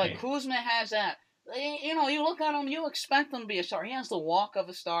 But Kuzma has that. You look at him, you expect him to be a star. He has the walk of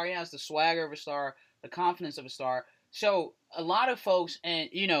a star. He has the swagger of a star, the confidence of a star. So a lot of folks, and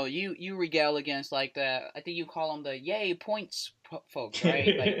you regale against like the, I think you call them the yay points folks,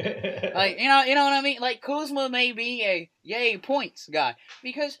 right? Like you know what I mean? Like Kuzma may be a yay points guy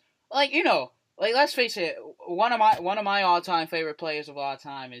because like let's face it, one of my all time favorite players of all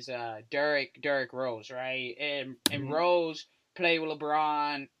time is Derrick Rose, right? And Rose played with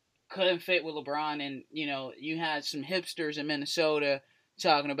LeBron, couldn't fit with LeBron, and you had some hipsters in Minnesota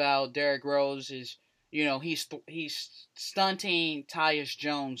talking about Derrick Rose is he's stunting Tyus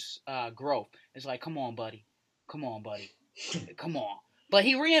Jones' growth. It's like, come on, buddy, come on. But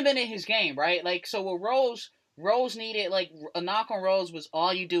he reinvented his game, right? Like so, with Rose needed like a knock on Rose was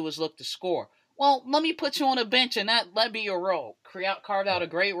all you do is look to score. Well, let me put you on a bench and let be your role. Carved out a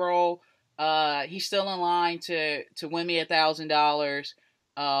great role. He's still in line to win me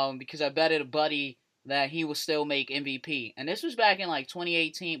 $1,000 because I betted a buddy that he will still make MVP. And this was back in like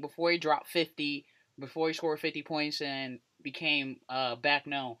 2018 before he dropped 50, before he scored 50 points and became back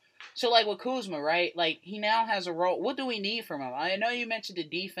known. So like with Kuzma, right? Like he now has a role. What do we need from him? I know you mentioned the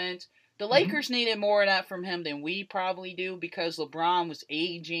defense. The Lakers needed more of that from him than we probably do because LeBron was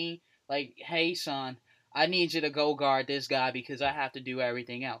aging. Like, hey, son, I need you to go guard this guy because I have to do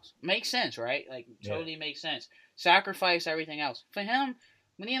everything else. Makes sense, right? Like, totally makes sense. Sacrifice everything else. For him,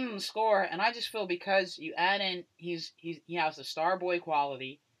 we need him to score, and I just feel because you add in, he has the star boy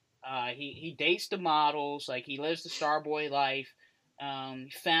quality. He dates the models. Like, he lives the star boy life.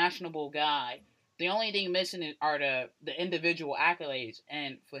 Fashionable guy. The only thing missing are the individual accolades.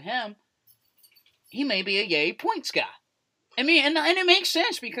 And for him, he may be a yay points guy. I mean, and it makes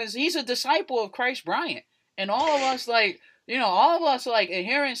sense because he's a disciple of Christ Bryant, and all of us all of us like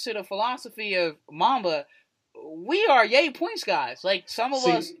adherents to the philosophy of Mamba. We are yay points guys. Like some of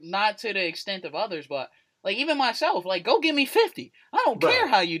us, not to the extent of others, but like even myself, like go get me 50. I don't care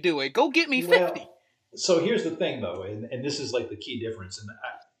how you do it. Go get me 50. Well, so here's the thing, though, and this is like the key difference,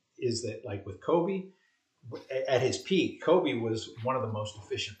 is that like with Kobe, at his peak, Kobe was one of the most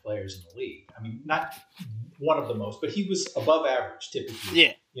efficient players in the league. I mean, not one of the most, but he was above average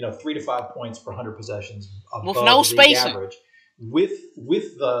typically. Yeah. 3 to 5 points per 100 possessions above with no the spacing. average. With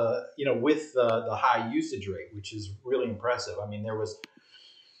the high usage rate, which is really impressive. I mean, there was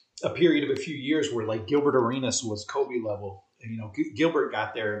a period of a few years where like Gilbert Arenas was Kobe level. Gilbert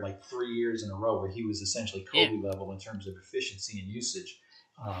got there like 3 years in a row where he was essentially Kobe level in terms of efficiency and usage.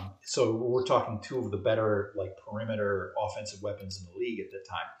 So we're talking two of the better like perimeter offensive weapons in the league at that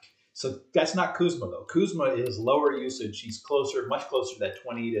time. So that's not Kuzma though. Kuzma is lower usage. He's much closer to that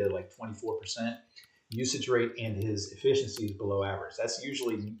 20 to like 24% usage rate, and his efficiency is below average. That's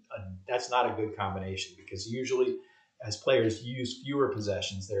usually that's not a good combination because usually as players use fewer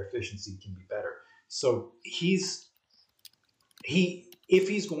possessions, their efficiency can be better. So if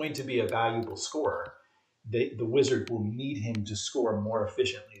he's going to be a valuable scorer, the Wizard will need him to score more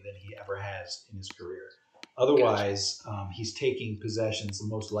efficiently than he ever has in his career. Otherwise, he's taking possessions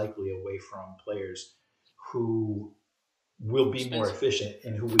most likely away from players who will be more efficient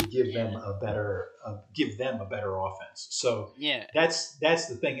and who would give them a better offense. So that's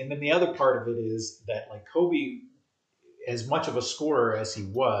the thing. And then the other part of it is that like Kobe, as much of a scorer as he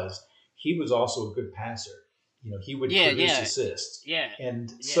was also a good passer. He would produce assists.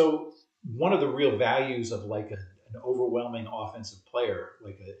 So one of the real values of like an overwhelming offensive player,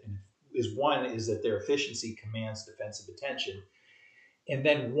 is that their efficiency commands defensive attention. And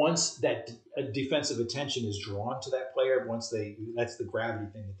then once that defensive attention is drawn to that player, that's the gravity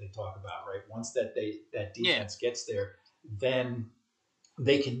thing that they talk about, right? Once that defense gets there, then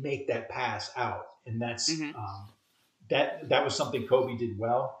they can make that pass out. And that's that was something Kobe did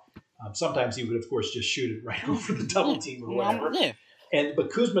well. Sometimes he would, of course, just shoot it right over the double team or whatever.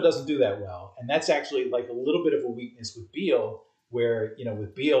 But Kuzma doesn't do that well. And that's actually like a little bit of a weakness with Beal, where,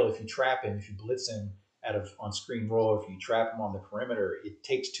 with Beal, if you trap him, if you blitz him on screen roll, if you trap him on the perimeter, it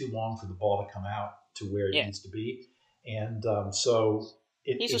takes too long for the ball to come out to where it needs to be. And so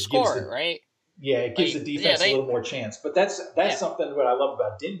he's a scorer, right? Yeah, it gives the defense a little more chance. But that's something what I love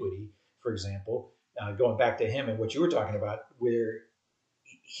about Dinwiddie, for example, going back to him and what you were talking about, where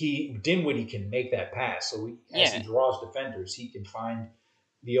Dinwiddie can make that pass. So as he draws defenders, he can find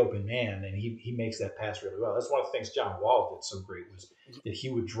the open man, and he makes that pass really well. That's one of the things John Wall did so great, was that he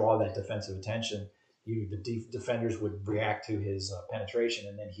would draw that defensive attention. The defenders would react to his penetration,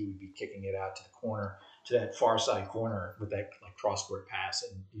 and then he would be kicking it out to the corner, to that far side corner with that like cross-court pass,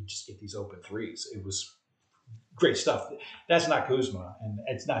 and you just get these open threes. It was great stuff. That's not Kuzma, and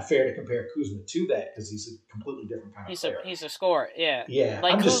it's not fair to compare Kuzma to that because he's a completely different kind of player. He's a scorer, yeah. Yeah,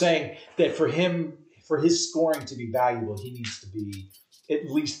 like I'm just saying that for his scoring to be valuable, he needs to be at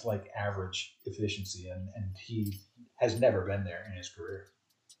least like average efficiency, and he has never been there in his career.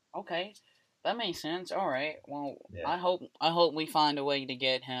 Okay, that makes sense. All right. Well, I hope we find a way to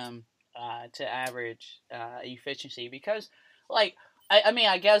get him to average efficiency, because like I mean,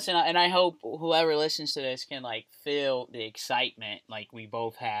 I guess, and I hope whoever listens to this can like feel the excitement like we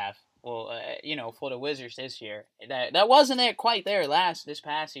both have. Well, for the Wizards this year, that wasn't quite there this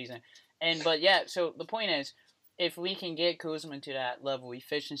past season, so the point is, if we can get Kuzma to that level of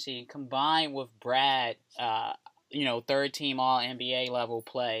efficiency combined with Brad, third team All NBA level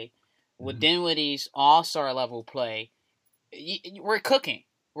play, with Dinwiddie's All-Star level play, we're cooking.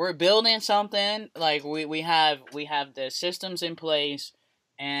 We're building something. Like we have the systems in place,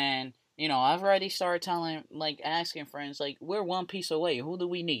 and I've already started asking friends, like, we're one piece away. Who do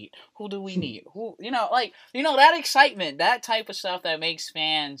we need? Who do we need? Who that excitement, that type of stuff that makes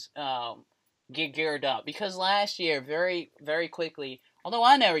fans get geared up. Because last year, very, very quickly, although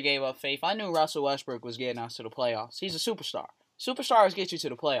I never gave up faith, I knew Russell Westbrook was getting us to the playoffs. He's a superstar. Superstars get you to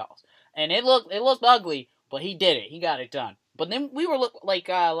the playoffs. And it looked ugly, but he did it. He got it done. But then we were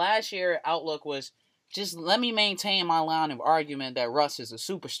last year outlook was just let me maintain my line of argument that Russ is a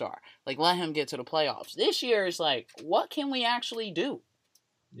superstar. Like, let him get to the playoffs. This year is like, what can we actually do?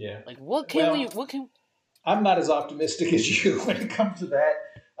 Yeah. Like, what can I'm not as optimistic as you when it comes to that.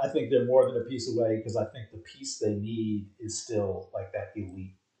 I think they're more than a piece away, because I think the piece they need is still like that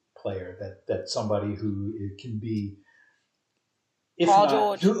elite player, that somebody who can be, if Paul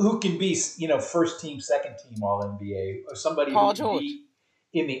not, George. who can be, first team, second team All NBA, or somebody Paul who can George. be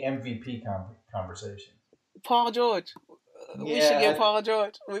in the MVP conversation. Paul George. We should Yeah, get Paul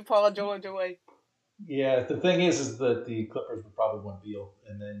George. We Paul George away. yeah. The thing is that the Clippers would probably want Beal,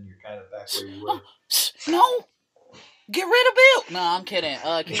 and then you're kind of back where you were. No, get rid of Bill. No, I'm kidding.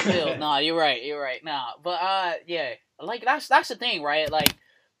 Keep Bill. No, you're right. You're right. No, but yeah, like that's the thing, right? Like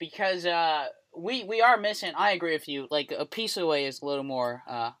because we are missing. I agree with you. Like a piece away is a little more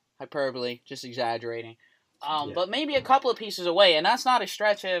hyperbole, just exaggerating. Yeah. But maybe a couple of pieces away, and that's not a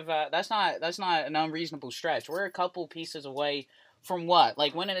stretch of that's not an unreasonable stretch. We're a couple pieces away from what?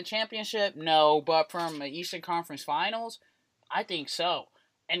 Like winning a championship? No, but from the Eastern Conference Finals, I think so.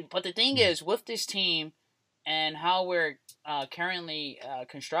 But the thing is, with this team and how we're currently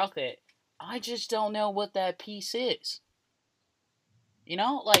constructed, I just don't know what that piece is. You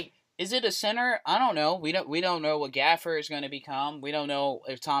know, like is it a center? I don't know. We don't know what Gafford is going to become. We don't know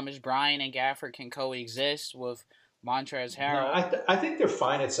if Thomas Bryant and Gafford can coexist with Montrezl No, Harrell. I think they're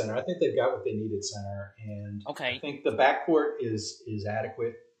fine at center. I think they've got what they need at center, and I Okay. think the backcourt is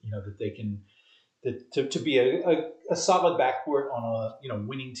adequate. You know that they can to be a solid backcourt on a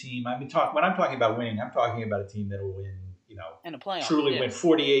winning team. I mean, when I'm talking about winning, I'm talking about a team that will win. In the playoffs, Truly yeah. win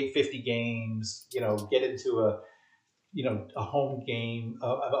 48, 50 games. Get into a home game,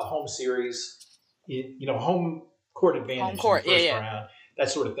 a home series. Home court advantage Home court, in the first yeah. round, that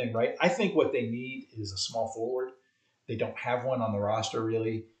sort of thing, right? I think what they need is a small forward. They don't have one on the roster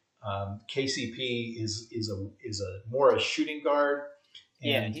really. KCP is more a shooting guard,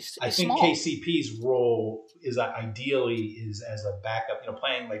 Yeah, and he's I think small. KCP's role is ideally as a backup.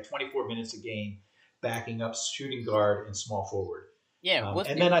 Playing like 24 minutes a game, backing up shooting guard and small forward. Yeah,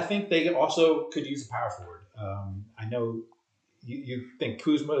 Then I think they also could use a power forward. I know you think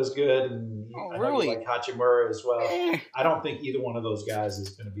Kuzma is good, and I know really? you like Hachimura as well. Eh. I don't think either one of those guys is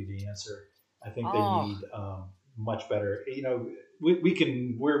going to be the answer. I think they need much better.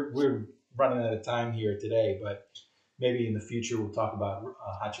 We're running out of time here today, but maybe in the future we'll talk about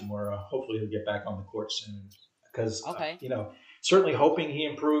Hachimura. Hopefully he'll get back on the court soon because certainly hoping he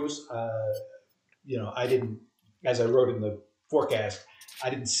improves. I didn't, as I wrote in the forecast, I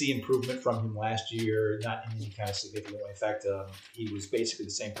didn't see improvement from him last year, not in any kind of significant way. In fact, he was basically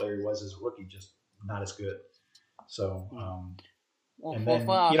the same player he was as a rookie, just not as good. So,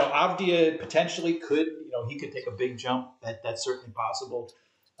 Avdia potentially could, he could take a big jump. That's certainly possible.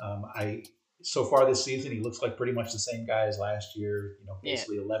 So far this season, he looks like pretty much the same guy as last year.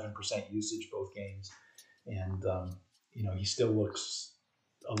 Basically 11% usage both games, and he still looks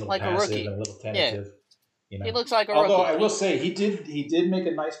a little like passive a rookie. and a little tentative. Yeah. He looks like a Although rookie. I will say he did make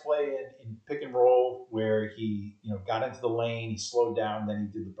a nice play in pick and roll where he got into the lane, he slowed down,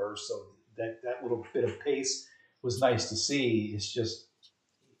 then he did the burst. So that little bit of pace was nice to see. It's just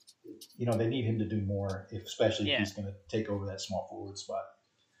they need him to do more, especially if he's going to take over that small forward spot.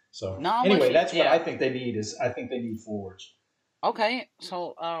 So anyway, that's what I think they need I think they need forwards. Okay,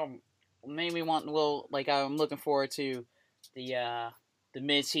 so maybe I'm looking forward to the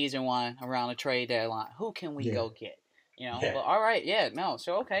mid-season one around the trade deadline. Who can we go get? But all right,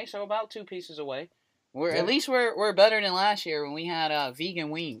 so about 2 pieces away. At least we're better than last year when we had vegan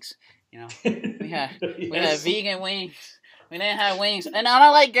wings. We had vegan wings. We didn't have wings, and I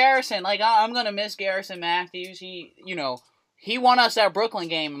don't like Garrison. Like I'm gonna miss Garrison Matthews. He won us that Brooklyn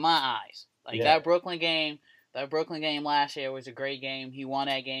game in my eyes. That Brooklyn game last year was a great game. He won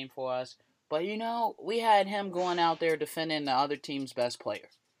that game for us. But, we had him going out there defending the other team's best player.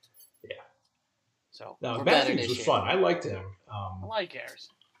 Yeah. So, Matthews was fun. I liked him. I like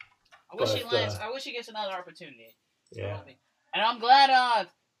Garrison. I wish he gets another opportunity. Yeah. And I'm glad,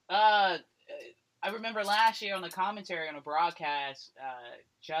 I remember last year on the commentary on the broadcast,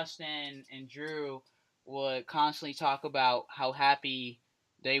 Justin and Drew would constantly talk about how happy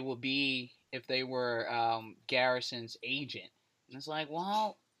they would be if they were Garrison's agent. And it's like,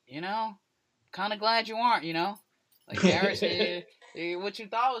 well, kind of glad you aren't, Like Garrison, what you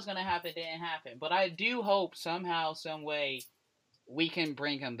thought was going to happen didn't happen. But I do hope somehow, some way, we can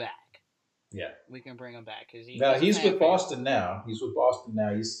bring him back. Yeah. We can bring him back. He's with Boston now. He's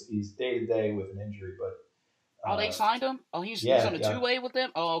day to day with an injury, but... they signed him? Oh, he's on a two-way with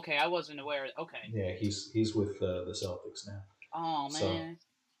them? Oh, okay. I wasn't aware. Okay. Yeah, he's with the Celtics now. Oh, man. So.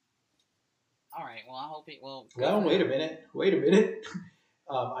 All right. Well, I hope he will. Well, wait a minute.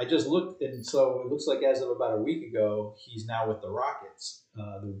 I just looked, and so it looks like as of about a week ago, he's now with the Rockets.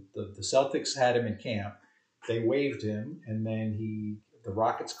 The Celtics had him in camp. They waived him, and then the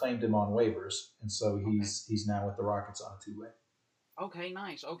Rockets claimed him on waivers, and so he's now with the Rockets on a two-way. Okay,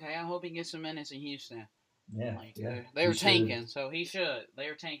 nice. Okay, I hope he gets some minutes in Houston. Yeah, They were tanking, so he should. They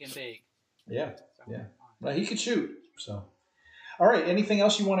were tanking big. Yeah, yeah. Well, he could shoot. So, all right. Anything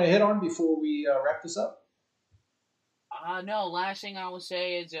else you want to hit on before we wrap this up? No, last thing I would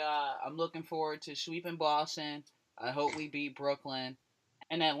say is I'm looking forward to sweeping Boston. I hope we beat Brooklyn.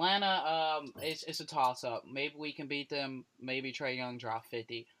 And Atlanta, it's a toss up. Maybe we can beat them. Maybe Trae Young drop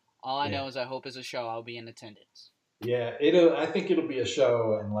 50. All I Yeah. know is I hope it's a show. I'll be in attendance. Yeah, I think it'll be a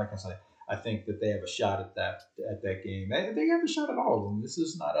show, and like I said, I think that they have a shot at that game. They have a shot at all of them. This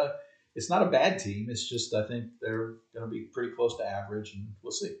is not a it's not a bad team. It's just I think they're going to be pretty close to average, and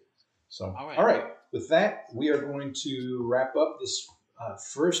we'll see. So, All all right. right, with that, we are going to wrap up this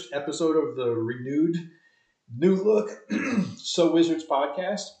first episode of the renewed New Look So Wizards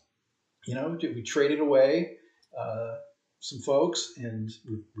podcast. You know, we traded away some folks, and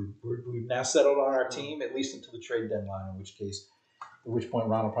we've now settled on our team at least until the trade deadline. At which point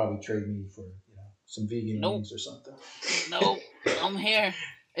Ron will probably trade me for some vegan Nope. wings or something. Nope. I'm here.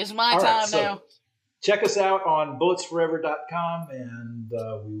 It's my All right, time so now. check us out on bulletsforever.com, and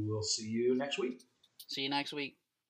we will see you next week. See you next week.